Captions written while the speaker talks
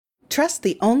Trust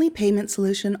the only payment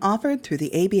solution offered through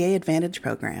the ABA Advantage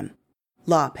program,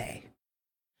 LawPay.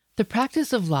 The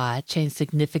practice of law changed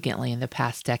significantly in the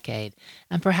past decade,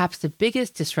 and perhaps the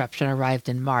biggest disruption arrived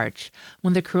in March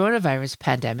when the coronavirus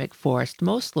pandemic forced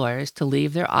most lawyers to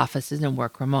leave their offices and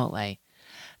work remotely.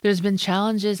 There's been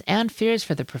challenges and fears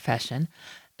for the profession,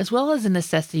 as well as a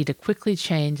necessity to quickly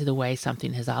change the way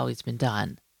something has always been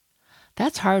done.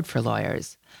 That's hard for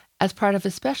lawyers. As part of a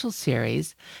special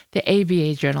series, the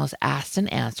ABA Journals Asked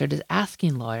and Answered is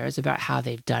asking lawyers about how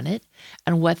they've done it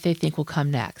and what they think will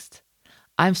come next.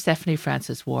 I'm Stephanie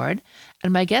Francis Ward,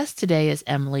 and my guest today is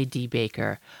Emily D.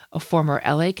 Baker, a former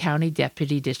LA County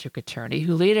Deputy District Attorney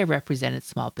who later represented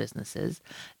small businesses.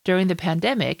 During the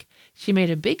pandemic, she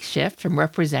made a big shift from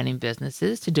representing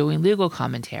businesses to doing legal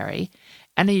commentary,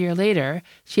 and a year later,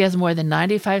 she has more than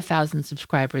 95,000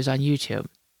 subscribers on YouTube.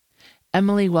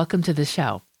 Emily, welcome to the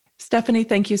show. Stephanie,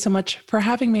 thank you so much for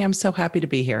having me. I'm so happy to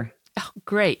be here. Oh,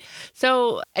 great.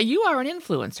 So you are an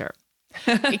influencer.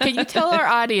 Can you tell our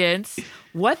audience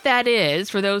what that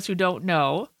is for those who don't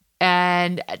know?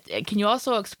 And can you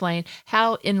also explain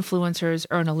how influencers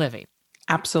earn a living?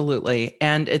 Absolutely.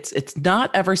 And it's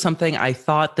not ever something I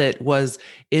thought that was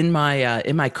in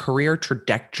my career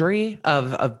trajectory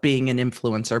of being an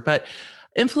influencer. But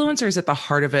influencers at the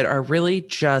heart of it are really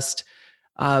just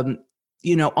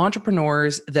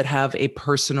entrepreneurs that have a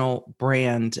personal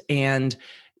brand. And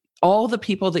all the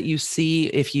people that you see,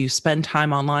 if you spend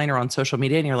time online or on social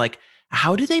media and you're like,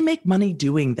 how do they make money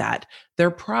doing that?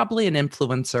 They're probably an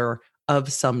influencer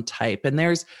of some type. And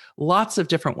there's lots of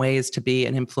different ways to be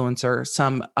an influencer.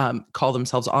 Some call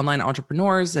themselves online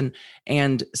entrepreneurs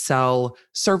and sell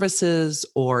services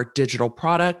or digital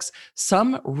products.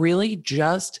 Some really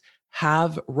just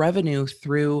have revenue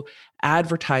through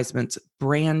advertisements,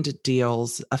 brand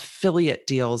deals, affiliate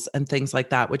deals, and things like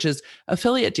that, which is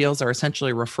affiliate deals are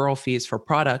essentially referral fees for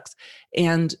products.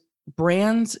 And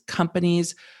brands,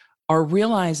 companies are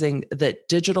realizing that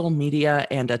digital media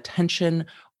and attention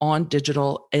on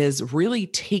digital is really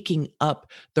taking up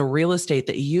the real estate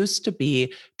that used to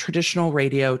be traditional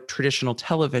radio, traditional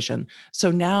television.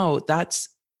 So now that's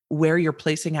where you're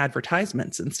placing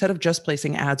advertisements. Instead of just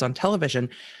placing ads on television,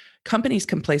 companies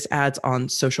can place ads on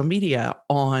social media,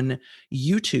 on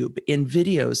YouTube, in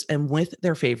videos, and with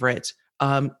their favorite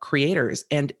creators.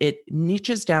 And it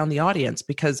niches down the audience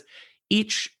because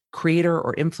each creator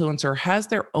or influencer has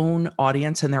their own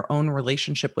audience and their own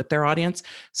relationship with their audience.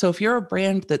 So if you're a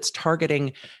brand that's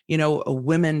targeting,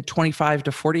 women 25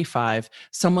 to 45,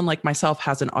 someone like myself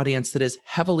has an audience that is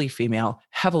heavily female,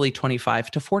 heavily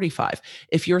 25 to 45.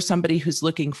 If you're somebody who's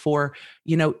looking for,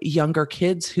 younger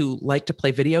kids who like to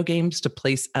play video games to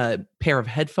place a pair of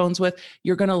headphones with,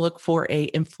 you're going to look for a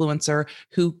influencer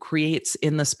who creates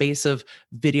in the space of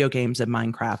video games and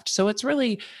Minecraft. So it's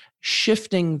really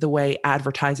shifting the way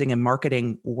advertising and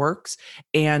marketing works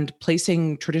and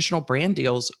placing traditional brand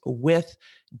deals with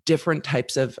different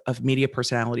types of media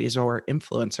personalities or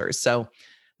influencers. So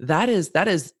that is,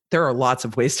 there are lots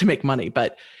of ways to make money,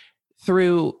 but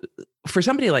for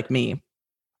somebody like me,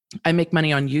 I make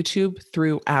money on YouTube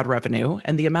through ad revenue,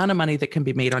 and the amount of money that can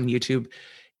be made on YouTube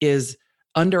is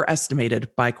underestimated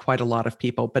by quite a lot of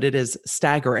people, but it is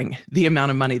staggering the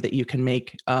amount of money that you can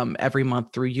make every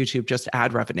month through YouTube, just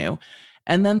ad revenue.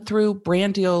 And then through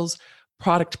brand deals,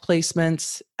 product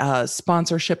placements,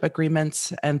 sponsorship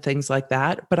agreements, and things like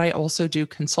that. But I also do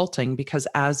consulting because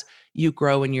as you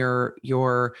grow in your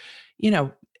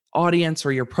audience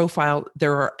or your profile,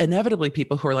 there are inevitably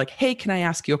people who are like, hey, can I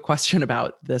ask you a question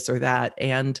about this or that?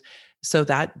 And so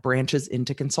that branches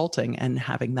into consulting and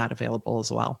having that available as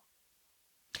well.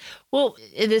 Well,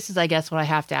 this is, I guess, what I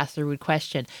have to ask the rude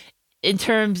question. In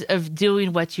terms of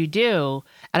doing what you do,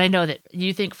 and I know that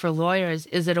you think for lawyers,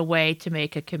 is it a way to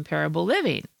make a comparable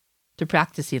living to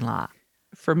practicing law?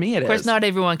 For me, it is. Of course, not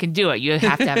everyone can do it. You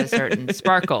have to have a certain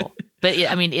sparkle. But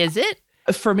I mean, is it?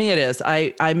 For me, it is.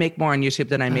 I make more on YouTube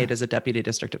than I made as a deputy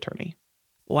district attorney.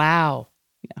 Wow.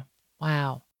 Yeah.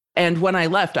 Wow. And when I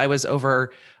left, I was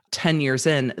over 10 years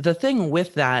in. The thing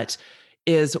with that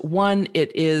is, one,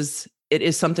 it is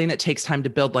something that takes time to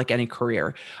build like any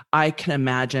career. I can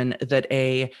imagine that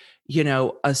a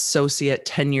associate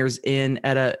 10 years in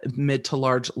at a mid to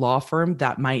large law firm,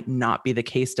 that might not be the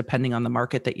case depending on the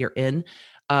market that you're in.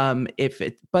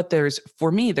 But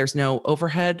for me, there's no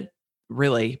overhead,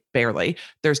 really, barely.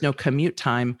 There's no commute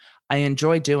time. I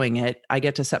enjoy doing it. I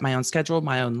get to set my own schedule,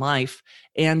 my own life.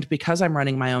 And because I'm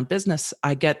running my own business,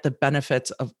 I get the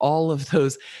benefits of all of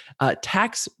those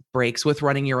tax breaks with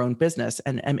running your own business,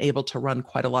 and am able to run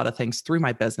quite a lot of things through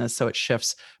my business. So it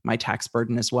shifts my tax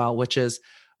burden as well, which is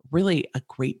really a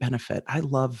great benefit. I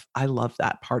love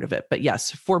that part of it. But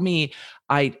yes, for me,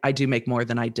 I do make more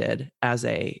than I did as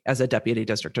a deputy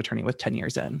district attorney with 10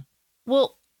 years in.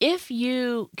 Well, if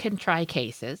you can try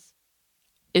cases,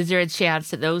 is there a chance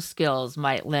that those skills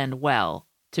might lend well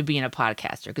to being a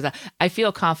podcaster? Because I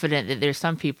feel confident that there's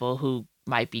some people who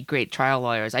might be great trial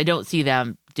lawyers. I don't see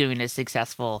them doing a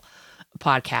successful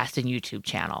podcast and YouTube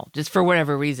channel, just for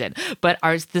whatever reason. But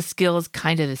are the skills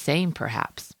kind of the same,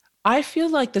 perhaps? I feel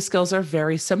like the skills are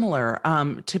very similar.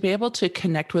 To be able to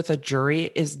connect with a jury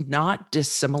is not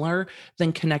dissimilar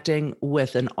than connecting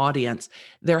with an audience.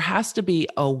 There has to be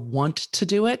a want to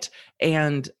do it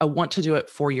and a want to do it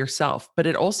for yourself. But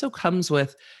it also comes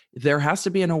with, there has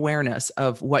to be an awareness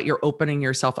of what you're opening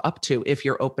yourself up to if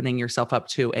you're opening yourself up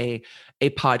to a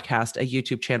podcast, a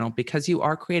YouTube channel, because you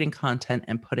are creating content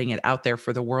and putting it out there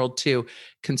for the world to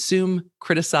consume,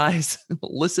 criticize,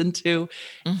 listen to.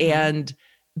 And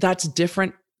that's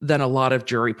different than a lot of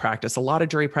jury practice. A lot of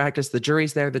jury practice, the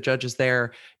jury's there, the judge is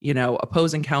there,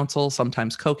 opposing counsel,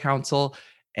 sometimes co-counsel,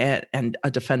 and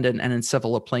a defendant, and in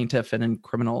civil, a plaintiff, and in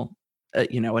criminal,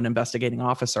 an investigating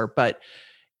officer. But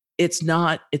it's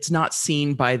not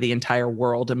seen by the entire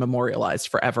world and memorialized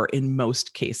forever in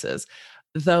most cases.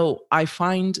 Though I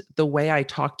find the way I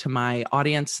talk to my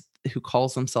audience, who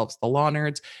calls themselves the law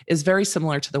nerds, is very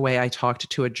similar to the way I talked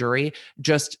to a jury,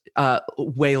 just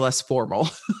way less formal,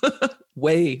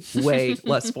 way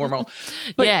less formal.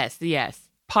 But yes.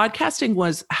 Podcasting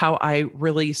was how I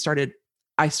really started.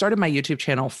 I started my YouTube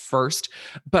channel first,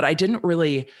 but I didn't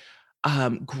really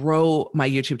grow my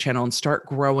YouTube channel and start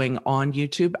growing on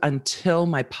YouTube until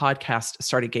my podcast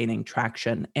started gaining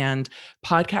traction. And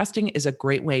podcasting is a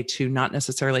great way to not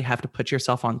necessarily have to put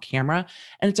yourself on camera.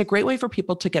 And it's a great way for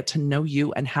people to get to know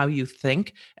you and how you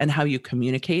think and how you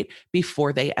communicate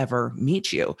before they ever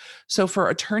meet you. So for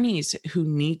attorneys who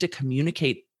need to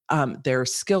communicate their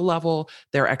skill level,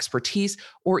 their expertise,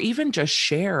 or even just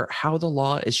share how the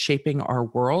law is shaping our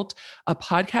world, a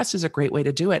podcast is a great way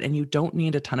to do it. And you don't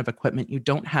need a ton of equipment. You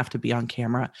don't have to be on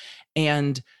camera.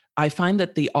 And I find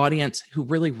that the audience who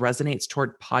really resonates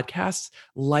toward podcasts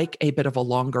like a bit of a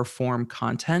longer form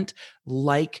content,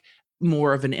 like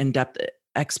more of an in-depth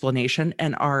explanation,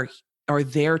 and are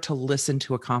there to listen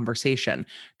to a conversation.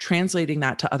 Translating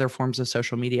that to other forms of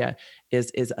social media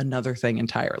is another thing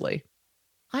entirely.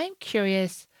 I'm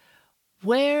curious,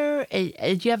 where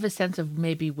do you have a sense of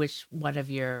maybe which one of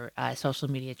your social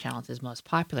media channels is most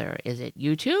popular? Is it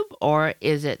YouTube or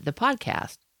is it the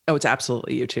podcast? Oh, it's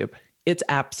absolutely YouTube. It's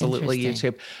absolutely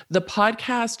YouTube. The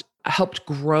podcast helped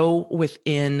grow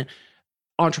within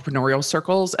entrepreneurial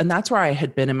circles. And that's where I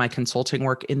had been in my consulting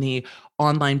work in the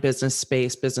online business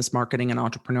space, business marketing and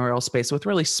entrepreneurial space with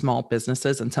really small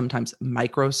businesses and sometimes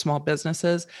micro small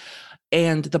businesses.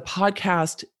 And the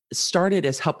podcast started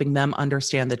as helping them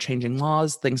understand the changing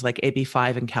laws, things like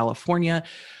AB5 in California,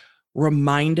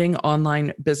 reminding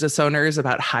online business owners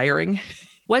about hiring.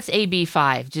 What's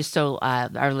AB5, just so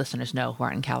our listeners know who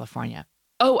aren't in California?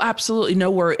 Oh, absolutely.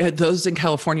 No, those in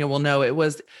California will know. It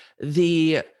was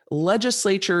the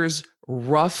legislature's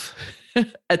rough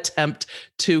attempt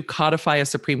to codify a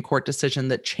Supreme Court decision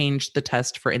that changed the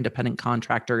test for independent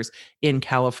contractors in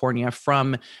California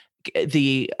from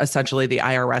essentially the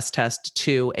IRS test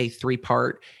to a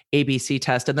 3-part ABC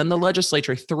test. And then the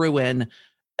legislature threw in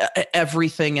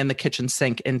everything in the kitchen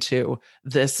sink into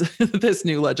this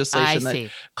new legislation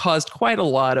that caused quite a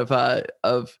lot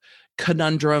of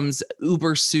conundrums.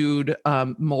 Uber sued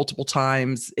multiple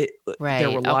times. There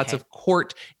were lots of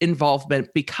court involvement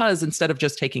because instead of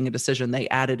just taking a decision, they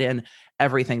added in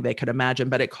everything they could imagine,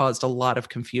 but it caused a lot of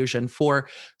confusion for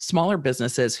smaller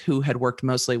businesses who had worked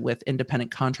mostly with independent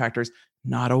contractors,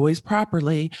 not always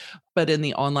properly. But in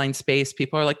the online space,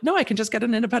 people are like, no, I can just get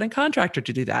an independent contractor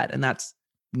to do that. And that's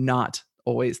not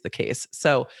always the case.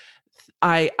 So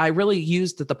I really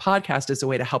used the podcast as a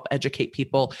way to help educate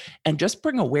people and just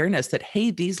bring awareness that,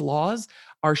 hey, these laws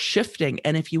are shifting.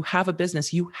 And if you have a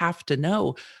business, you have to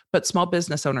know. But small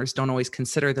business owners don't always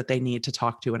consider that they need to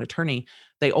talk to an attorney.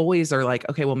 They always are like,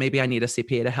 okay, well, maybe I need a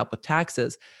CPA to help with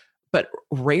taxes, but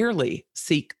rarely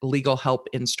seek legal help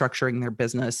in structuring their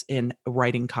business, in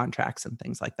writing contracts and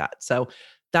things like that. So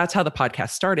that's how the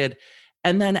podcast started.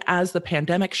 And then as the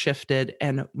pandemic shifted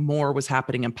and more was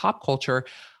happening in pop culture,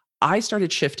 I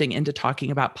started shifting into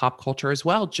talking about pop culture as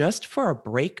well, just for a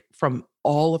break from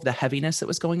all of the heaviness that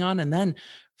was going on. And then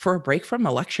for a break from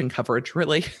election coverage,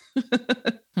 really.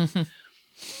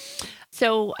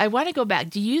 So I want to go back.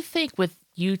 Do you think with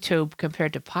YouTube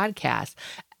compared to podcasts,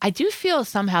 I do feel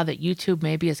somehow that YouTube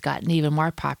maybe has gotten even more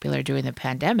popular during the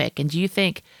pandemic. And do you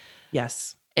think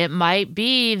yes, It might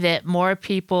be that more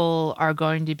people are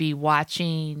going to be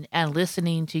watching and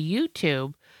listening to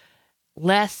YouTube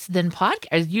less than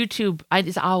podcast. YouTube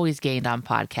is always gained on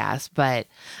podcasts, but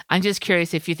I'm just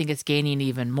curious if you think it's gaining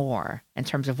even more in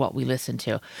terms of what we listen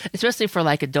to, especially for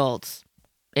like adults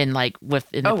in the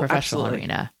professional absolutely.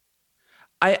 arena.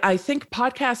 I think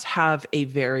podcasts have a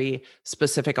very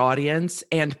specific audience,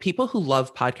 and people who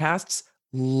love podcasts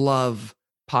love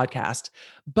podcast.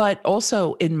 But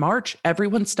also in March,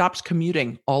 everyone stopped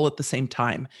commuting all at the same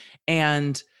time.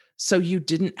 And so you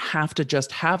didn't have to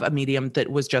just have a medium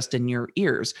that was just in your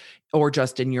ears or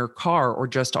just in your car or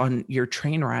just on your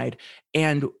train ride.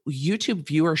 And YouTube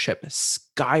viewership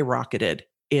skyrocketed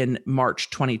in March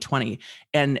 2020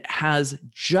 and has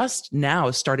just now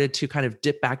started to kind of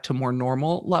dip back to more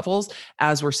normal levels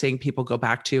as we're seeing people go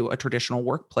back to a traditional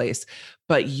workplace.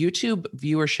 But YouTube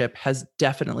viewership has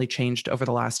definitely changed over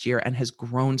the last year and has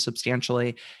grown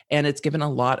substantially. And it's given a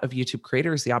lot of YouTube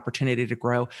creators the opportunity to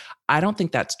grow. I don't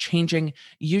think that's changing.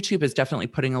 YouTube is definitely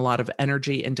putting a lot of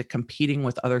energy into competing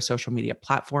with other social media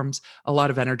platforms, a lot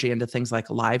of energy into things like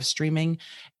live streaming.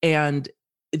 And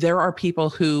there are people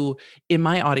who in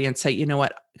my audience say, you know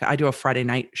what, I do a Friday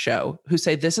night show, who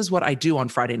say, this is what I do on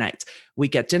Friday nights. We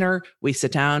get dinner, we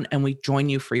sit down, and we join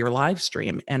you for your live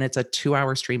stream. And it's a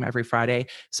 2-hour stream every Friday.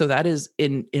 So that is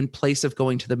in place of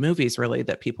going to the movies, really,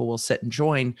 that people will sit and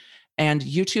join. And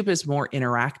YouTube is more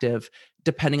interactive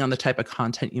depending on the type of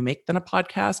content you make than a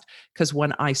podcast. Because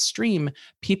when I stream,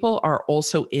 people are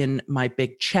also in my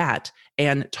big chat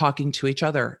and talking to each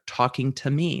other, talking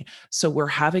to me. So we're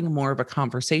having more of a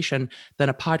conversation than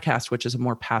a podcast, which is a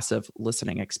more passive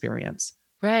listening experience.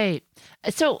 Right.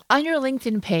 So on your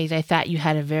LinkedIn page, I thought you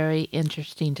had a very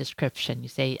interesting description. You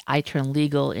say, I turn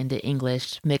legal into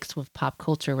English mixed with pop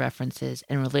culture references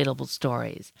and relatable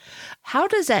stories. How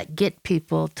does that get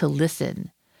people to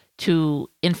listen to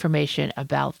information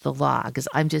about the law? Because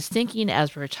I'm just thinking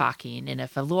as we're talking, and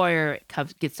if a lawyer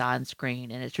gets on screen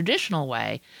in a traditional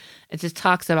way, it just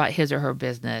talks about his or her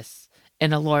business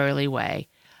in a lawyerly way,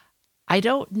 I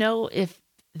don't know if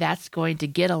that's going to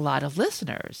get a lot of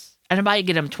listeners. And it might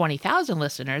get them 20,000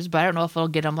 listeners, but I don't know if it'll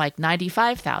get them like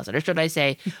 95,000, or should I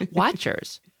say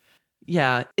watchers.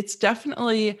 Yeah, it's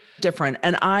definitely different.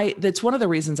 And that's one of the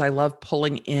reasons I love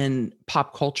pulling in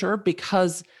pop culture,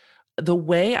 because the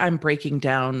way I'm breaking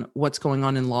down what's going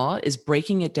on in law is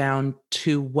breaking it down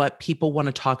to what people want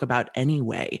to talk about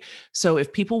anyway. So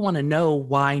if people want to know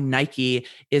why Nike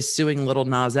is suing Lil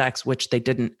Nas X, which they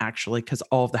didn't actually, because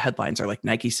all of the headlines are like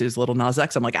Nike sues Lil Nas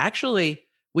X, I'm like, actually,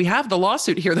 we have the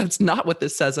lawsuit here. That's not what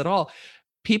this says at all.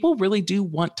 People really do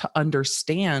want to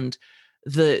understand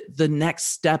the next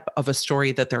step of a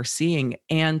story that they're seeing.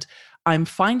 And I'm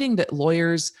finding that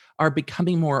lawyers are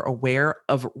becoming more aware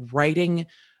of writing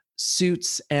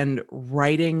suits and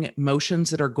writing motions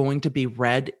that are going to be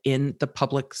read in the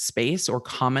public space or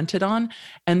commented on.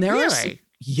 And there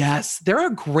are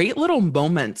great little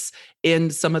moments in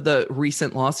some of the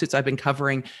recent lawsuits I've been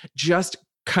covering, just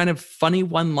kind of funny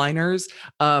one-liners,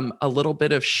 a little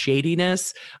bit of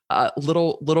shadiness,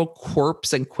 little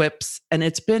quirks and quips. And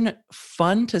it's been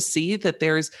fun to see that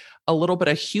there's a little bit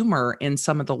of humor in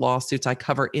some of the lawsuits I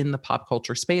cover in the pop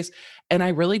culture space. And I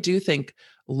really do think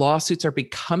lawsuits are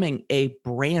becoming a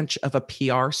branch of a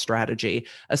PR strategy,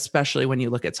 especially when you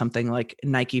look at something like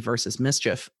Nike versus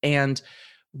Mischief. And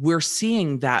we're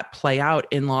seeing that play out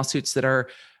in lawsuits that are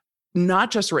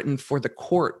not just written for the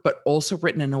court, but also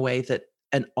written in a way that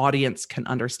an audience can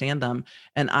understand them.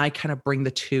 And I kind of bring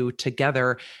the two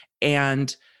together.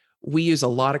 And we use a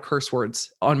lot of curse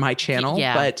words on my channel,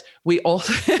 but we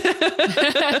also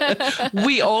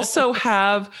we also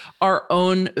have our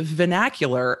own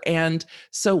vernacular. And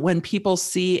so when people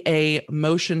see a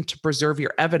motion to preserve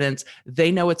your evidence,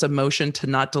 they know it's a motion to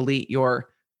not delete your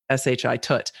SHI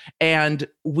tut. And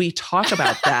we talk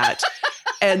about that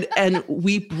and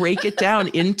we break it down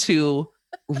into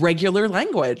regular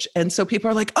language. And so people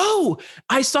are like, oh,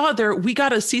 I saw there, we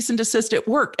got a cease and desist at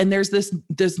work. And there's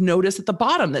this notice at the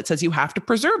bottom that says you have to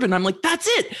preserve. And I'm like, that's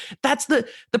it. That's the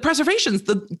preservations,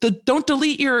 the don't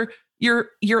delete your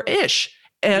ish.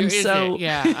 And so,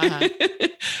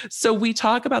 so we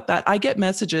talk about that. I get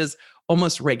messages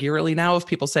almost regularly now of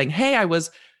people saying, hey, I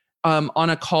was on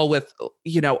a call with,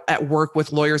 at work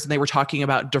with lawyers, and they were talking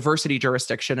about diversity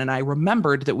jurisdiction. And I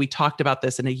remembered that we talked about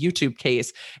this in a YouTube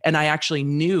case, and I actually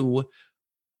knew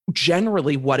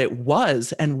generally what it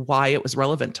was and why it was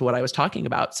relevant to what I was talking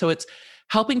about. So it's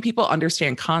helping people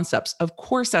understand concepts. Of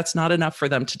course, that's not enough for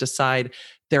them to decide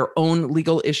their own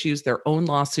legal issues, their own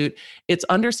lawsuit. It's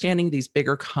understanding these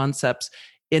bigger concepts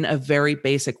in a very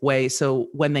basic way. So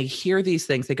when they hear these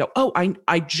things, they go, oh,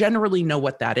 I generally know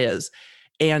what that is.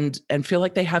 And feel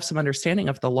like they have some understanding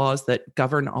of the laws that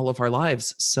govern all of our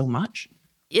lives so much.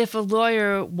 If a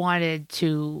lawyer wanted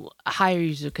to hire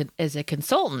you as a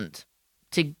consultant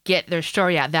to get their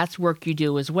story out, that's work you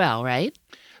do as well, right?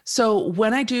 So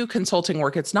when I do consulting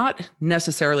work, it's not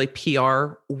necessarily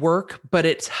PR work, but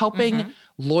it's helping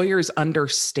lawyers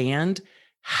understand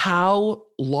how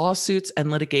lawsuits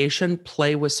and litigation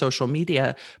play with social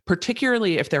media,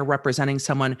 particularly if they're representing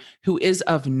someone who is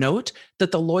of note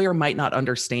that the lawyer might not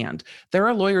understand. There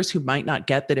are lawyers who might not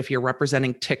get that if you're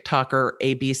representing TikTok or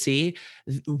ABC,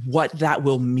 what that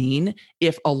will mean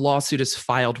if a lawsuit is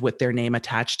filed with their name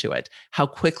attached to it, how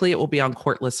quickly it will be on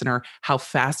Court Listener, how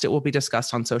fast it will be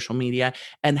discussed on social media,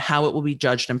 and how it will be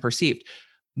judged and perceived.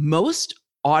 Most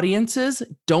audiences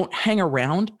don't hang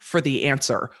around for the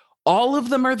answer. All of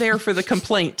them are there for the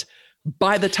complaint.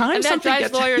 By the time and that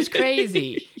drives lawyers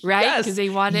crazy, right? Because they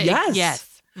want it.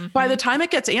 Yes. By the time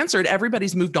it gets answered,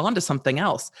 everybody's moved on to something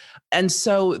else. And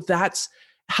so that's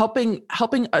helping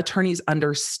attorneys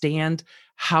understand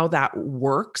how that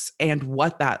works and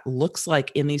what that looks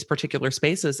like in these particular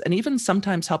spaces. And even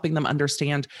sometimes helping them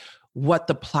understand what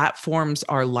the platforms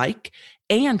are like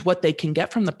and what they can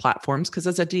get from the platforms. Because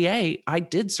as a DA, I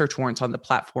did search warrants on the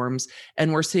platforms,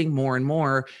 and we're seeing more and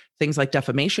more things like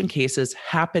defamation cases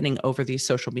happening over these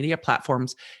social media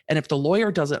platforms. And if the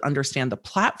lawyer doesn't understand the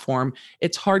platform,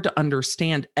 it's hard to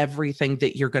understand everything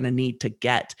that you're going to need to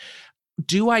get.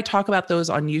 Do I talk about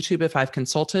those on YouTube if I've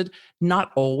consulted?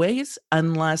 Not always,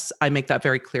 unless I make that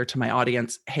very clear to my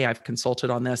audience. Hey, I've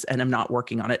consulted on this and I'm not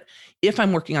working on it. If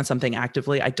I'm working on something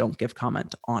actively, I don't give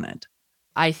comment on it.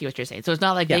 I see what you're saying. So it's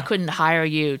not like they couldn't hire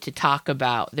you to talk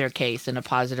about their case in a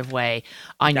positive way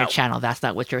on your channel. That's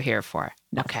not what you're here for.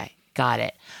 No. Okay, got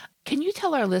it. Can you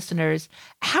tell our listeners,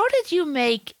 how did you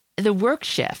make the work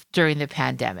shift during the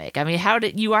pandemic? I mean,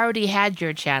 you already had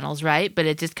your channels, right? But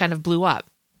it just kind of blew up.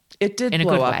 It did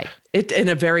blow up. In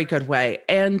a very good way.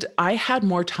 And I had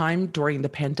more time during the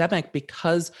pandemic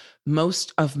because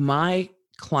most of my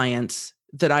clients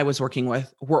that I was working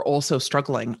with were also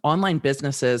struggling. Online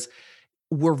businesses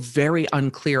were very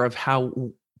unclear of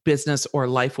how business or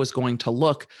life was going to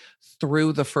look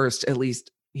through the first, at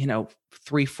least,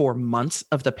 3-4 months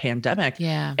of the pandemic.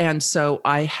 Yeah. And so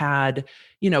I had,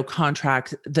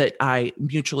 contracts that I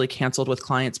mutually canceled with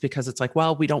clients because it's like,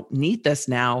 well, we don't need this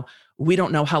now. We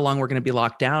don't know how long we're going to be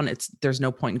locked down. There's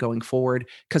no point in going forward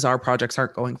because our projects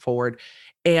aren't going forward.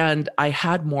 And I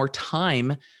had more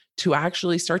time to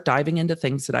actually start diving into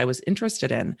things that I was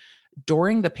interested in.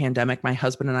 During the pandemic, my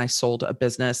husband and I sold a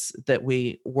business that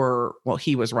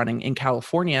he was running in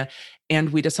California, and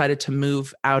we decided to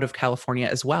move out of California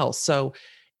as well. So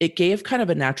it gave kind of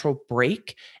a natural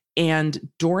break. And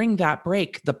during that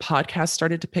break, the podcast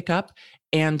started to pick up,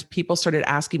 and people started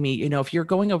asking me, if you're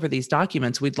going over these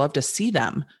documents, we'd love to see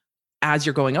them as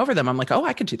you're going over them. I'm like, oh,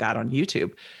 I could do that on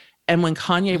YouTube. And when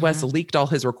Kanye West leaked all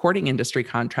his recording industry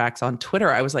contracts on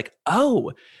Twitter, I was like,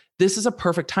 oh, this is a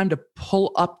perfect time to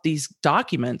pull up these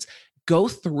documents, go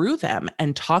through them,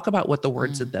 and talk about what the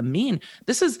words of them mean.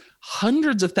 This is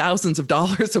hundreds of thousands of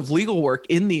dollars of legal work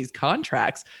in these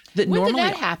contracts that when normally. When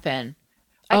did that happen?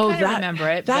 I kind of remember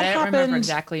it, but I don't remember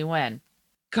exactly when.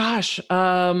 Gosh,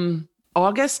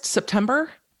 August, September.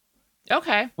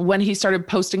 Okay. When he started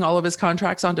posting all of his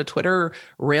contracts onto Twitter,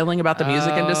 railing about the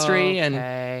music industry and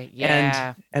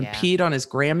peed on his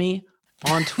Grammy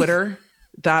on Twitter.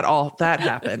 That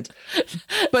happened.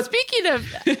 But speaking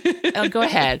of, go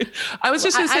ahead. I was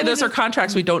just going to say, those are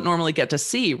contracts we don't normally get to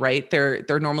see, right?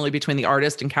 They're normally between the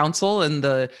artist and counsel and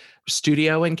the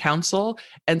studio and counsel.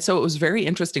 And so it was very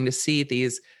interesting to see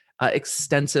these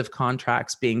extensive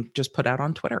contracts being just put out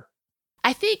on Twitter.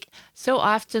 I think so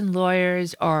often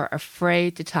lawyers are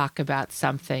afraid to talk about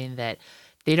something that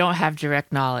they don't have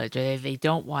direct knowledge, or they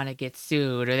don't want to get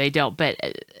sued, or they don't. But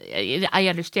I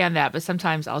understand that. But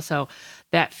sometimes also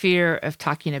that fear of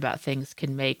talking about things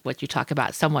can make what you talk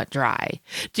about somewhat dry.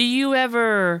 Do you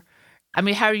ever,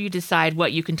 how do you decide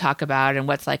what you can talk about and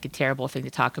what's like a terrible thing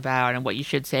to talk about and what you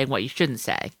should say and what you shouldn't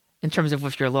say in terms of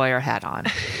with your lawyer hat on?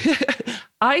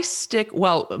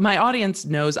 My audience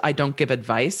knows I don't give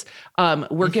advice.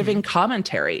 We're giving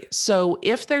commentary. So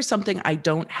if there's something I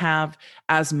don't have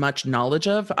as much knowledge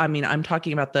of, I'm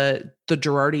talking about the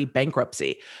Girardi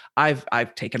bankruptcy.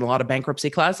 I've taken a lot of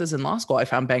bankruptcy classes in law school. I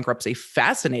found bankruptcy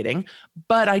fascinating,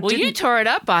 but you tore it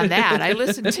up on that. I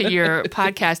listened to your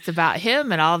podcast about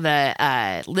him and all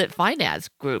the lit finance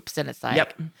groups, and it's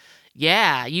like,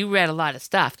 Yeah, you read a lot of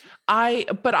stuff.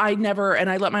 But I never, and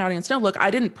I let my audience know, look,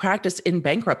 I didn't practice in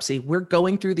bankruptcy. We're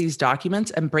going through these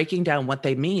documents and breaking down what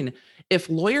they mean. If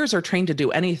lawyers are trained to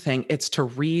do anything, it's to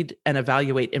read and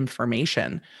evaluate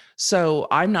information. So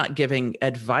I'm not giving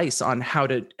advice on how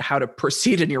to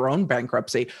proceed in your own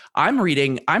bankruptcy. I'm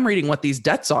reading what these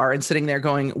debts are and sitting there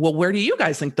going, well, where do you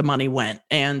guys think the money went?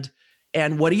 And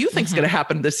what do you think is going to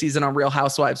happen this season on Real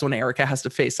Housewives when Erica has to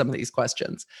face some of these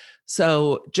questions?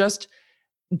 So just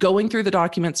going through the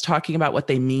documents, talking about what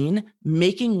they mean,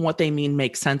 making what they mean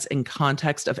make sense in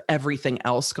context of everything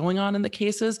else going on in the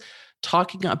cases,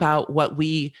 talking about what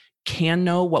we can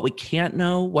know, what we can't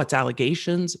know, what's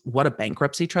allegations, what a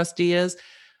bankruptcy trustee is.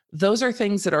 Those are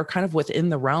things that are kind of within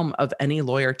the realm of any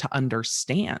lawyer to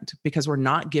understand, because we're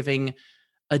not giving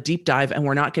a deep dive and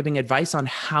we're not giving advice on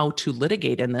how to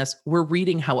litigate in this. We're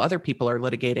reading how other people are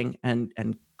litigating and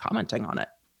commenting on it.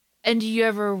 And do you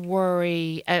ever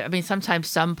worry? I mean, sometimes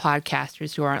some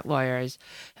podcasters who aren't lawyers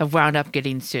have wound up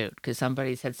getting sued because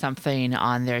somebody said something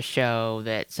on their show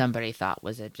that somebody thought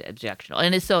was objectionable,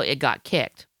 and it got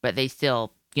kicked, but they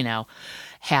still,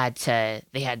 had to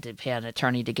pay an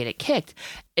attorney to get it kicked.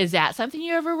 Is that something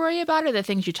you ever worry about, or the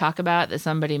things you talk about that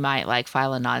somebody might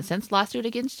file a nonsense lawsuit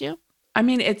against you? I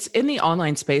mean, it's in the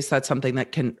online space. That's something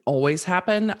that can always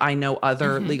happen. I know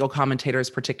other legal commentators,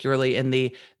 particularly in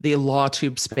the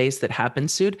LawTube space, that have been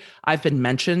sued. I've been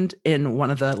mentioned in one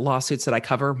of the lawsuits that I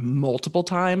cover multiple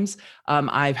times.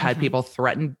 I've had people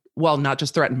threaten, well, not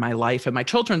just threaten my life and my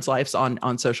children's lives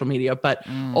on social media, but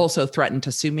also threaten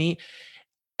to sue me.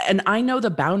 And I know the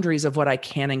boundaries of what I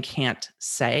can and can't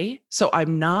say. So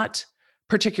I'm not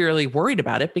particularly worried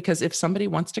about it, because if somebody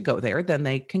wants to go there, then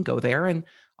they can go there, and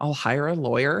I'll hire a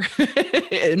lawyer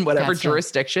in whatever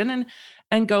jurisdiction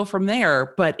and go from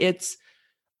there. But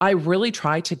I really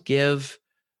try to give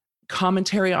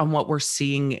commentary on what we're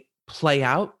seeing play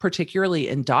out, particularly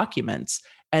in documents,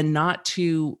 and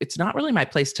it's not really my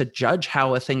place to judge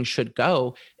how a thing should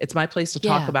go. It's my place to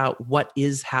talk about what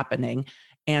is happening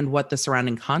and what the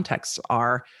surrounding contexts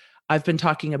are. I've been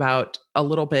talking about a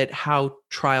little bit how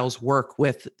trials work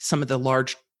with some of the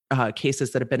large cases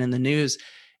that have been in the news,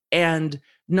 and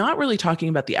not really talking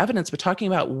about the evidence, but talking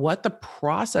about what the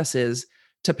process is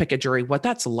to pick a jury, what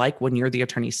that's like when you're the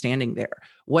attorney standing there,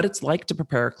 what it's like to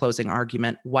prepare a closing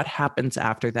argument, what happens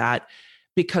after that.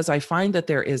 Because I find that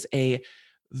there is a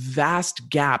vast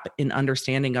gap in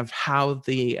understanding of how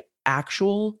the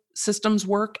actual systems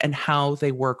work and how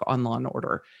they work on Law and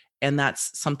Order. And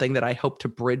that's something that I hope to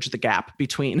bridge the gap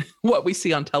between what we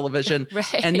see on television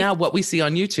and now what we see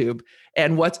on YouTube,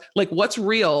 and what's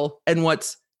real and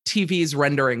what's TV's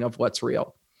rendering of what's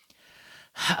real.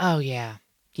 Oh, yeah.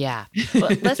 Yeah.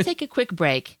 Well, let's take a quick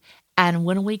break. And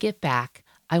when we get back,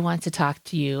 I want to talk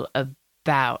to you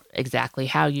about exactly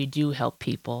how you do help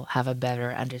people have a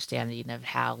better understanding of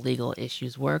how legal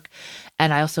issues work.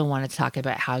 And I also want to talk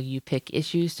about how you pick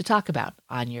issues to talk about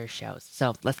on your shows.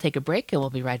 So let's take a break and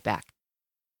we'll be right back.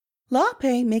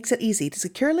 LawPay makes it easy to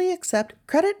securely accept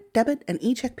credit, debit, and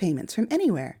e-check payments from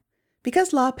anywhere.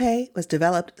 Because LawPay was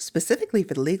developed specifically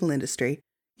for the legal industry,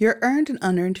 your earned and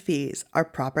unearned fees are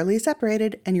properly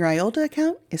separated, and your IOLTA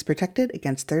account is protected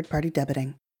against third-party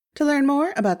debiting. To learn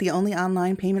more about the only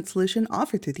online payment solution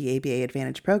offered through the ABA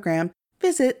Advantage program,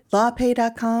 visit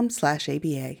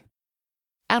lawpay.com/ABA.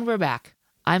 And we're back.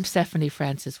 I'm Stephanie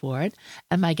Francis Ward,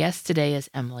 and my guest today is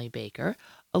Emily Baker,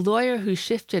 a lawyer who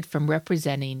shifted from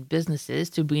representing businesses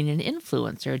to being an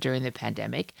influencer during the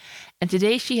pandemic, and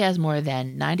today she has more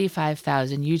than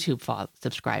 95,000 YouTube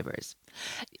subscribers.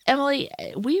 Emily,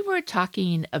 we were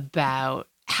talking about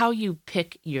how you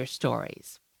pick your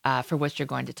stories for what you're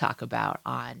going to talk about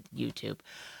on YouTube.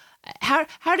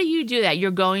 How do you do that?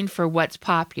 You're going for what's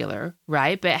popular,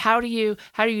 right? But how do you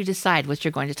decide what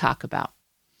you're going to talk about?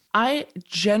 I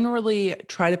generally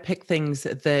try to pick things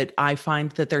that I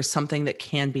find that there's something that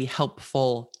can be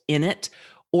helpful in it,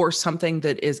 or something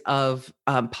that is of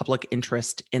public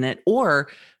interest in it, or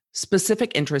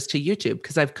specific interest to YouTube.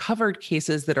 Because I've covered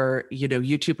cases that are,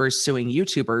 YouTubers suing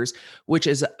YouTubers, which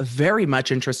is very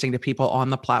much interesting to people on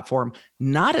the platform,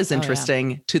 not as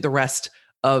interesting to the rest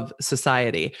of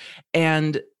society.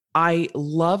 And I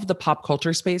love the pop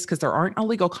culture space because there aren't a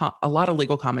lot of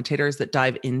legal commentators that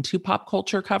dive into pop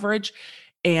culture coverage.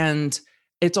 And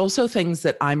it's also things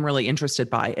that I'm really interested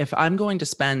by. If I'm going to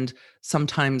spend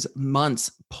sometimes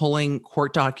months pulling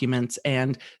court documents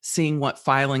and seeing what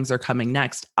filings are coming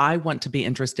next, I want to be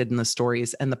interested in the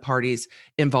stories and the parties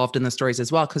involved in the stories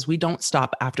as well, because we don't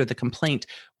stop after the complaint.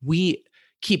 We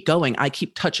keep going. I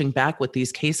keep touching back with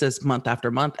these cases month after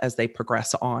month as they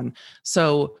progress on.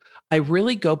 So I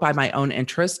really go by my own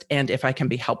interest. And if I can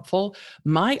be helpful,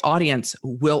 my audience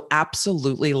will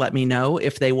absolutely let me know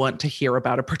if they want to hear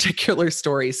about a particular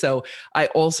story. So I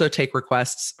also take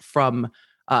requests from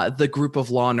the group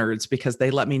of law nerds because they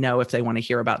let me know if they want to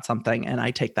hear about something. And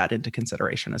I take that into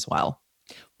consideration as well.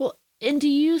 Well, and do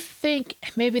you think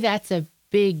maybe that's a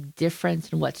big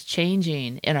difference in what's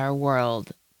changing in our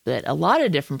world that a lot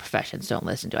of different professions don't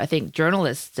listen to? I think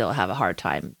journalists still have a hard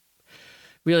time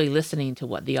really listening to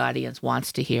what the audience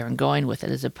wants to hear and going with it,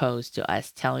 as opposed to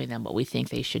us telling them what we think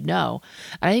they should know.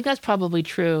 And I think that's probably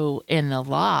true in the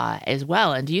law as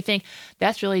well. And do you think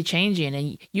that's really changing?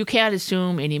 And you can't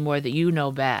assume anymore that you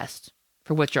know best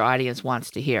for what your audience wants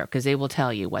to hear, because they will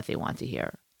tell you what they want to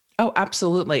hear. Oh,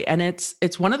 absolutely. And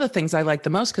it's one of the things I like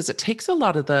the most because it takes a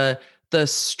lot of the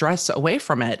stress away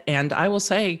from it. And I will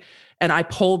say, and I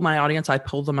polled my audience, I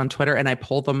polled them on Twitter and I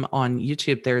polled them on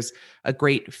YouTube. There's a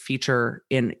great feature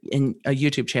in a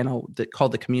YouTube channel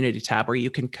called the Community tab where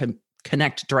you can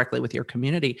connect directly with your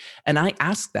community. And I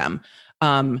asked them,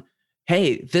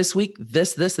 hey, this week,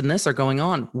 this, and this are going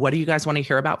on. What do you guys want to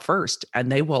hear about first?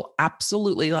 And they will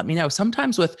absolutely let me know,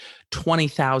 sometimes with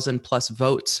 20,000 plus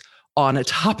votes on a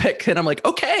topic. And I'm like,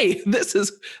 okay, this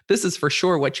is for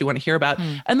sure what you want to hear about.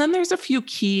 And then there's a few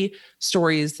key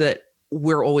stories that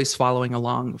we're always following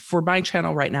along. For my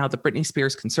channel right now, the Britney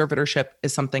Spears conservatorship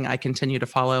is something I continue to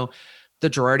follow. The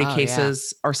Girardi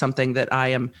cases are something that I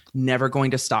am never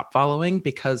going to stop following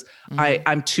because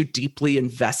I'm too deeply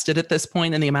invested at this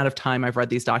point in the amount of time I've read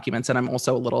these documents. And I'm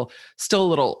also still a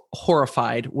little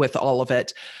horrified with all of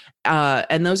it.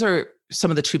 And those are some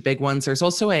of the two big ones. There's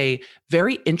also a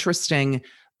very interesting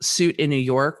suit in New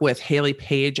York with Haley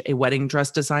Page, a wedding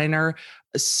dress designer,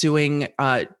 suing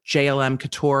JLM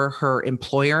Couture, her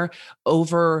employer,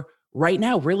 over right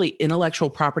now really intellectual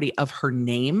property of her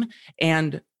name.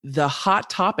 And the hot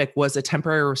topic was a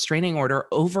temporary restraining order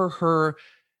over her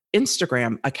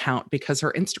Instagram account because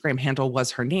her Instagram handle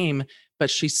was her name, but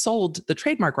she sold the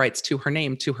trademark rights to her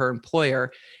name to her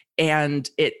employer. And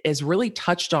it is really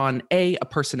touched on a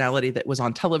personality that was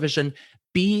on television,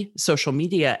 B, social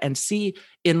media, and C,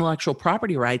 intellectual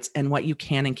property rights and what you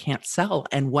can and can't sell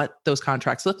and what those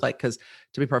contracts look like. Because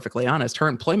to be perfectly honest, her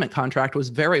employment contract was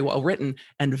very well written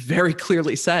and very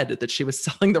clearly said that she was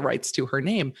selling the rights to her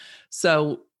name.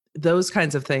 So those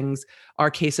kinds of things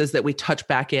are cases that we touch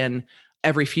back in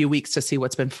every few weeks to see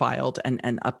what's been filed and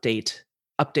update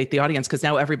the audience, because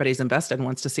now everybody's invested and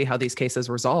wants to see how these cases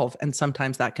resolve. And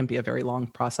sometimes that can be a very long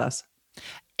process.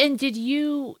 And did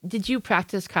you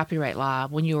practice copyright law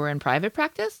when you were in private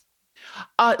practice?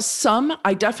 Some.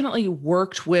 I definitely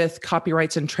worked with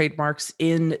copyrights and trademarks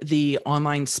in the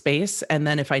online space. And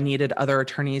then if I needed other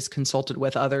attorneys, consulted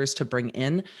with others to bring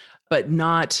in, but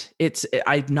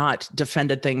I've not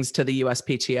defended things to the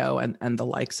USPTO and the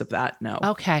likes of that. No.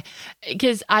 Okay.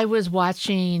 Because I was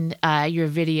watching your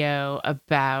video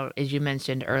about, as you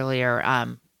mentioned earlier,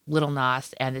 Little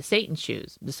Nas and the Satan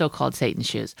shoes, the so-called Satan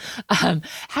shoes.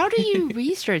 How do you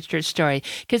research your story?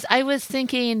 Because I was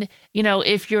thinking,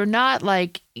 if you're not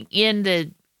like in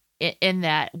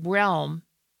that realm,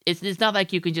 it's not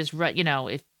like you can just run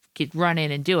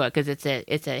in and do it, because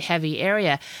it's a heavy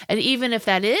area. And even if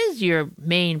that is your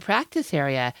main practice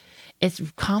area, it's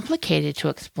complicated to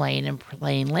explain in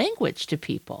plain language to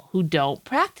people who don't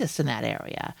practice in that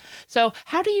area. So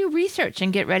how do you research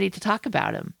and get ready to talk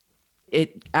about them?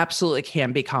 It absolutely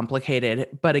can be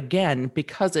complicated. But again,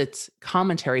 because it's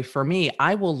commentary for me,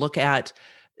 I will look at,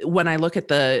 when I look at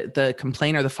the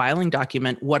complaint or the filing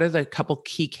document, what are the couple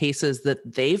key cases that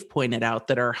they've pointed out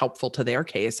that are helpful to their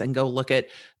case, and go look at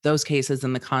those cases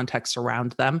in the context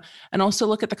around them, and also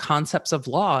look at the concepts of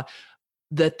law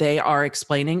that they are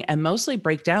explaining, and mostly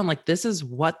break down, like, this is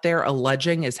what they're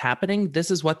alleging is happening. This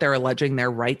is what they're alleging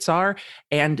their rights are.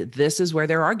 And this is where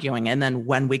they're arguing. And then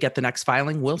when we get the next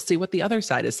filing, we'll see what the other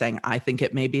side is saying. I think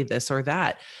it may be this or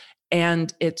that.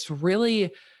 And it's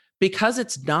really, because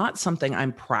it's not something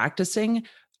I'm practicing,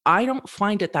 I don't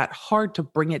find it that hard to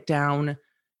bring it down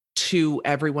to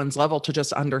everyone's level to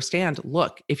just understand,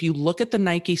 look, if you look at the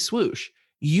Nike swoosh,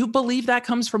 you believe that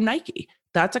comes from Nike.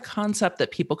 That's a concept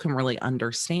that people can really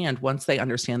understand once they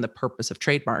understand the purpose of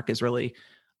trademark is really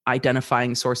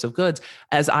identifying source of goods.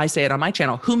 As I say it on my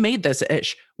channel, who made this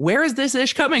ish? Where is this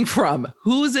ish coming from?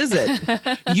 Whose is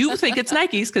it? You think it's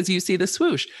Nike's because you see the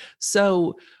swoosh.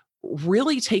 So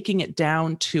really taking it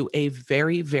down to a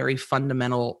very, very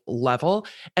fundamental level.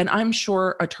 And I'm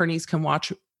sure attorneys can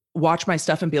watch my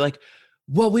stuff and be like,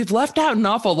 well, we've left out an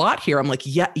awful lot here. I'm like,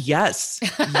 yes,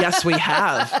 we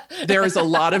have. There is a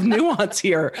lot of nuance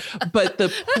here, but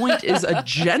the point is a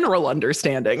general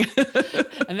understanding.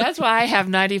 And that's why I have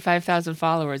 95,000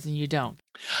 followers and you don't.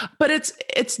 But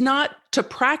it's not to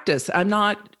practice. I'm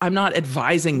not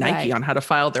advising Nike Right. on how to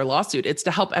file their lawsuit. It's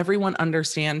to help everyone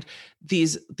understand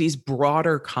these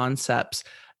broader concepts.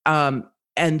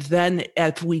 And then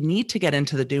if we need to get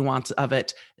into the nuance of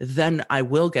it, then I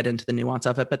will get into the nuance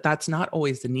of it. But that's not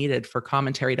always needed for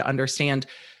commentary to understand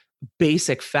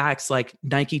basic facts like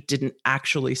Nike didn't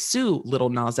actually sue Lil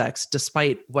Nas X,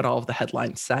 despite what all of the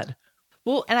headlines said.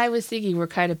 Well, and I was thinking we're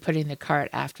kind of putting the cart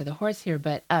after the horse here,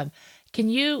 but can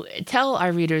you tell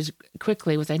our readers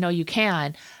quickly, which I know you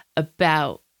can,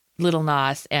 about Lil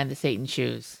Nas and the Satan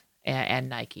shoes and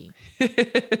Nike?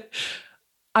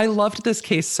 I loved this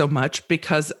case so much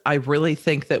because I really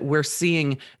think that we're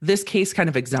seeing this case kind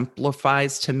of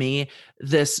exemplifies to me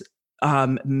this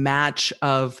match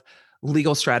of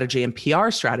legal strategy and PR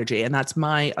strategy. And that's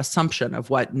my assumption of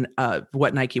what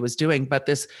Nike was doing. But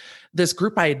this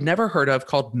group I had never heard of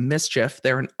called Mischief,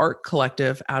 they're an art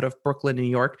collective out of Brooklyn, New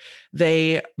York.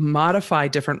 They modify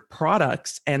different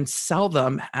products and sell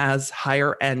them as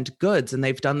higher end goods. And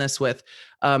they've done this with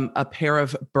a pair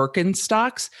of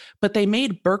Birkenstocks, but they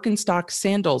made Birkenstock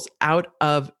sandals out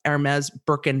of Hermes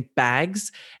Birkin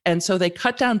bags. And so they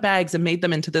cut down bags and made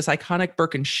them into this iconic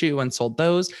Birkin shoe and sold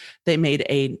those. They made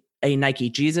a Nike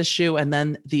Jesus shoe and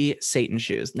then the Satan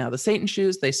shoes. Now the Satan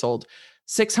shoes, they sold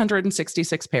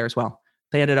 666 pairs. Well,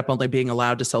 they ended up only being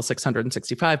allowed to sell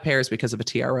 665 pairs because of a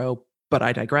TRO, but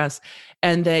I digress.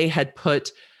 And they had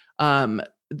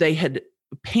they had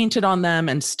painted on them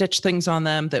and stitched things on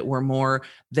them that were more,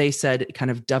 they said,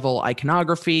 kind of devil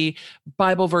iconography,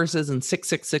 Bible verses and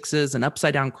 666s and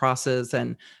upside down crosses.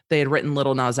 And they had written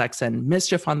Lil Nas X and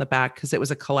Mischief on the back because it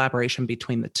was a collaboration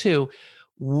between the two.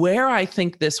 Where I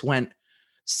think this went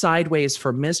sideways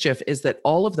for Mischief is that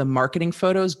all of the marketing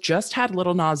photos just had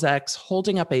Lil Nas X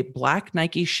holding up a black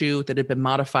Nike shoe that had been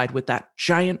modified with that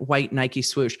giant white Nike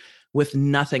swoosh with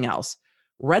nothing else.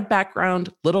 Red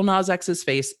background, Lil Nas X's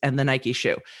face, and the Nike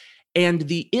shoe. And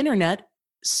the internet,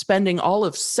 spending all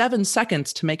of 7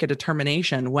 seconds to make a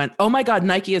determination, went, oh my God,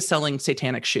 Nike is selling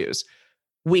satanic shoes.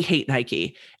 We hate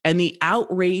Nike. And the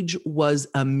outrage was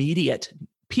immediate.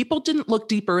 People didn't look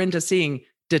deeper into seeing,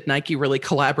 did Nike really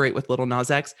collaborate with Lil Nas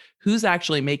X? Who's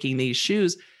actually making these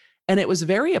shoes? And it was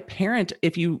very apparent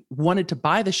if you wanted to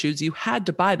buy the shoes, you had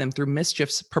to buy them through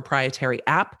Mischief's proprietary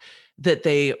app, that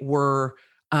they were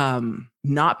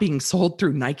not being sold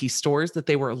through Nike stores, that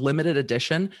they were limited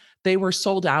edition. They were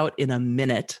sold out in a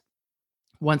minute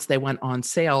once they went on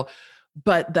sale.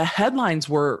 But the headlines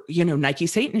were, Nike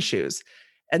Satan shoes.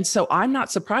 And so I'm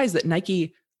not surprised that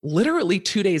Nike literally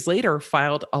 2 days later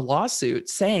filed a lawsuit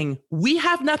saying, we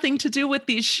have nothing to do with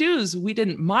these shoes. We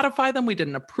didn't modify them. We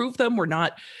didn't approve them. We're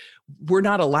not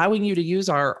allowing you to use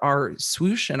our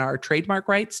swoosh and our trademark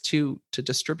rights to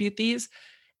distribute these.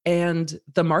 And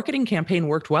the marketing campaign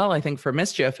worked well, I think, for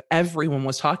Mischief. Everyone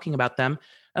was talking about them.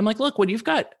 I'm like, look, when you've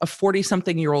got a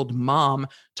 40-something-year-old mom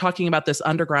talking about this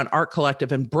underground art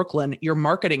collective in Brooklyn, your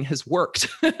marketing has worked.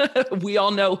 We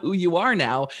all know who you are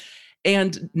now.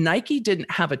 And Nike didn't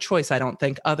have a choice, I don't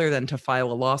think, other than to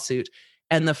file a lawsuit.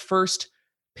 And the first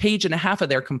page and a half of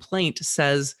their complaint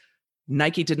says,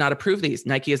 Nike did not approve these.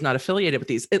 Nike is not affiliated with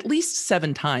these, at least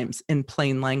 7 times in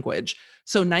plain language.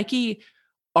 So Nike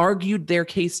argued their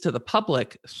case to the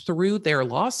public through their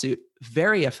lawsuit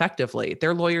very effectively.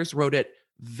 Their lawyers wrote it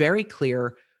very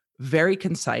clear, very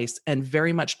concise, and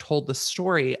very much told the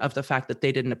story of the fact that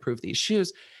they didn't approve these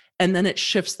shoes. And then it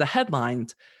shifts the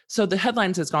headlines. So the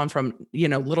headlines has gone from,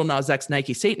 Lil Nas X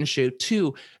Nike Satan shoe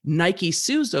to Nike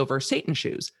sues over Satan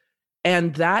shoes.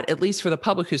 And that, at least for the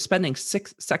public who's spending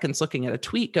 6 seconds looking at a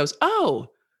tweet, goes, oh,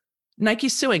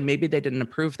 Nike's suing, maybe they didn't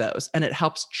approve those. And it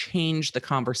helps change the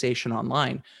conversation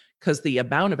online because the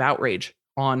amount of outrage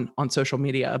on social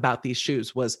media about these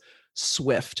shoes was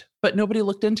swift, but nobody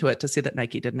looked into it to see that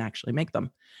Nike didn't actually make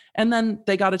them. And then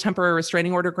they got a temporary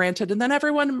restraining order granted, and then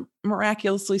everyone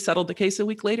miraculously settled the case a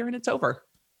week later and it's over.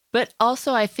 But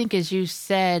also, I think, as you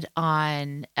said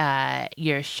on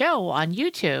your show on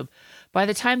YouTube, by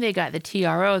the time they got the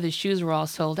TRO, the shoes were all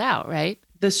sold out, right?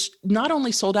 This not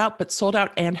only sold out, but sold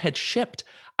out and had shipped.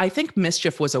 I think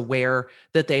Mischief was aware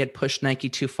that they had pushed Nike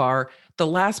too far. The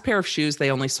last pair of shoes,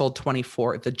 they only sold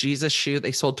 24. The Jesus shoe,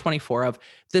 they sold 24 of.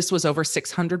 This was over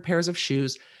 600 pairs of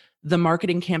shoes. The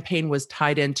marketing campaign was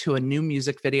tied into a new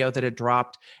music video that had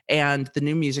dropped, and the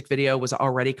new music video was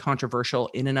already controversial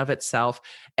in and of itself.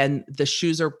 And the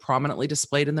shoes are prominently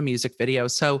displayed in the music video.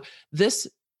 So this,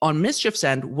 on Mischief's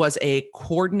end, was a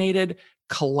coordinated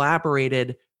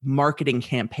collaborated marketing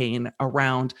campaign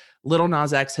around Lil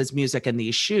Nas X, his music, and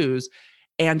these shoes.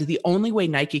 And the only way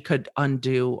Nike could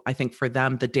undo, I think for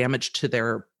them, the damage to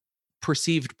their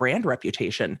perceived brand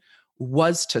reputation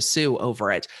was to sue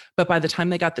over it. But by the time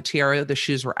they got the TRO, the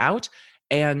shoes were out,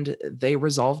 and they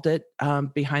resolved it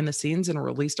behind the scenes and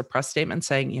released a press statement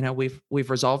saying, we've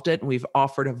resolved it and we've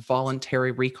offered a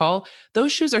voluntary recall.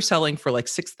 Those shoes are selling for like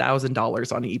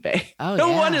 $6,000 on eBay. Oh,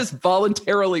 no yeah. one is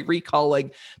voluntarily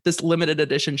recalling this limited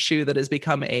edition shoe that has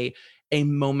become a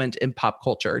moment in pop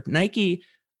culture. Nike,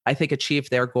 I think,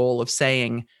 achieved their goal of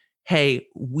saying, hey,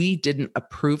 we didn't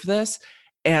approve this.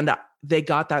 And they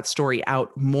got that story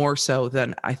out more so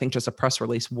than I think just a press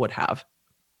release would have.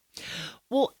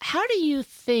 Well, how do you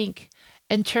think,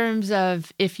 in terms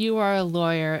of if you are a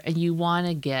lawyer and you want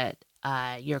to get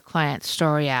your client's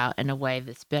story out in a way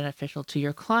that's beneficial to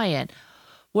your client,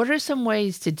 what are some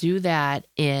ways to do that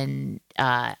on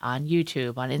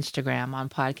YouTube, on Instagram, on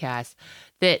podcasts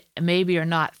that maybe are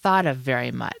not thought of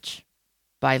very much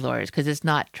by lawyers because it's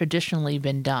not traditionally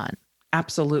been done?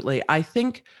 Absolutely. I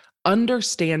think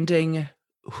understanding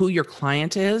who your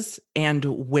client is and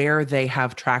where they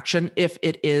have traction, if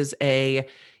it is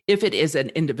an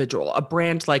individual, a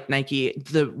brand like Nike,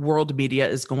 the world media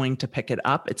is going to pick it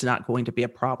up. It's not going to be a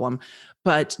problem.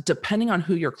 But depending on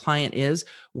who your client is,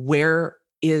 where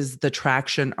is the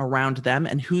traction around them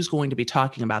and who's going to be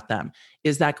talking about them?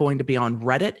 Is that going to be on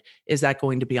Reddit? Is that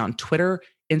going to be on Twitter,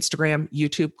 Instagram,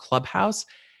 YouTube, Clubhouse?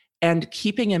 And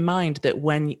keeping in mind that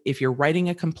if you're writing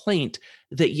a complaint,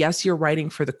 that yes, you're writing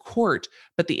for the court,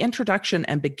 but the introduction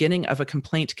and beginning of a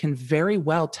complaint can very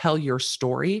well tell your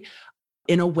story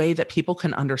in a way that people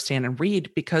can understand and read,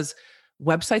 because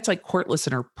websites like Court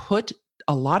Listener put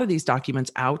a lot of these documents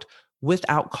out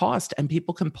without cost and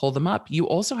people can pull them up. You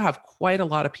also have quite a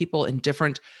lot of people in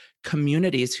different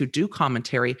communities who do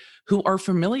commentary who are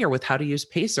familiar with how to use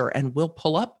Pacer and will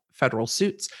pull up federal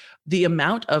suits. The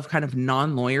amount of kind of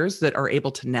non-lawyers that are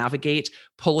able to navigate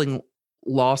pulling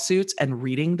lawsuits and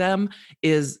reading them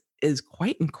is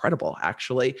quite incredible,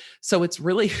 actually. So it's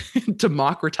really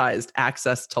democratized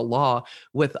access to law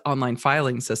with online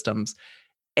filing systems.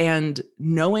 And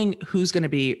knowing who's going to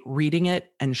be reading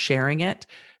it and sharing it,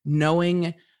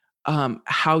 knowing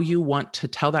how you want to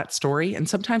tell that story, and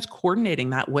sometimes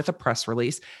coordinating that with a press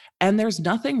release. And there's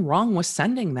nothing wrong with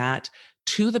sending that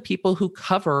to the people who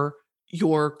cover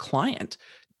your client,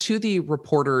 to the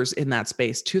reporters in that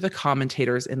space, to the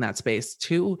commentators in that space,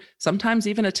 to sometimes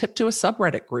even a tip to a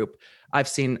subreddit group I've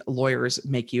seen lawyers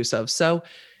make use of. So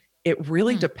it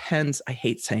really depends. I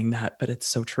hate saying that, but it's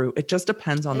so true. It just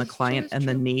depends on the client and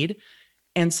the need.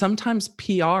 And sometimes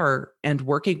PR and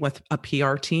working with a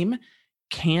PR team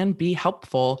can be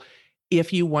helpful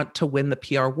if you want to win the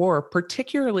PR war,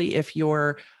 particularly if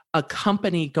you're a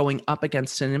company going up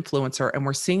against an influencer. And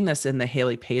we're seeing this in the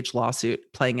Haley Page lawsuit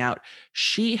playing out.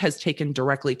 She has taken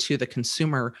directly to the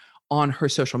consumer on her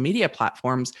social media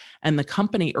platforms, and the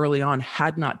company early on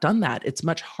had not done that. It's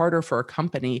much harder for a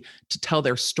company to tell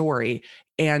their story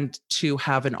and to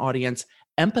have an audience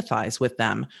empathize with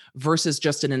them versus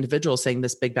just an individual saying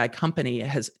this big bad company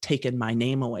has taken my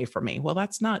name away from me. Well,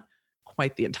 that's not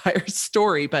quite the entire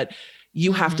story, but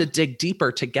you have to dig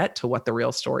deeper to get to what the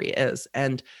real story is.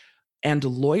 And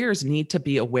lawyers need to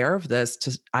be aware of this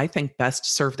to, I think, best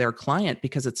serve their client,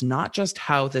 because it's not just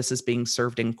how this is being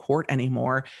served in court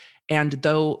anymore. And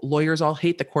though lawyers all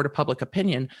hate the court of public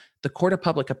opinion, the court of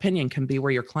public opinion can be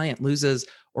where your client loses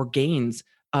or gains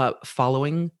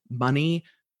following, money,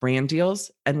 brand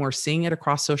deals. And we're seeing it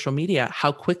across social media,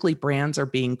 how quickly brands are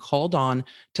being called on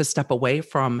to step away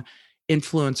from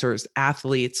influencers,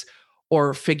 athletes,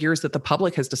 or figures that the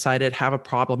public has decided have a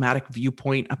problematic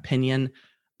viewpoint, opinion,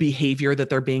 behavior that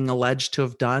they're being alleged to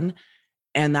have done.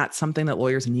 And that's something that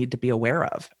lawyers need to be aware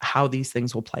of, how these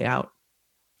things will play out.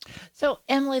 So,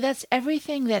 Emily, that's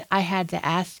everything that I had to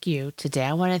ask you today.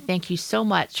 I want to thank you so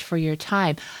much for your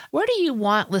time. Where do you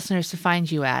want listeners to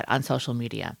find you at on social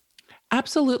media?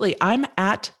 Absolutely. I'm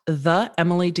at the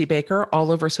Emily D. Baker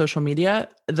all over social media.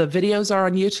 The videos are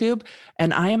on YouTube,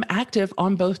 and I am active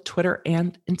on both Twitter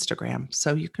and Instagram.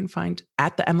 So you can find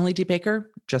at the Emily D.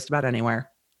 Baker just about anywhere.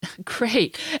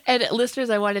 Great. And listeners,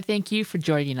 I want to thank you for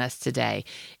joining us today.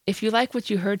 If you like what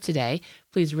you heard today,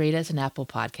 please rate us on Apple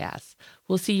Podcasts.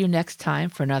 We'll see you next time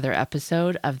for another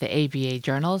episode of the ABA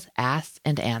Journal's Asked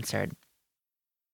and Answered.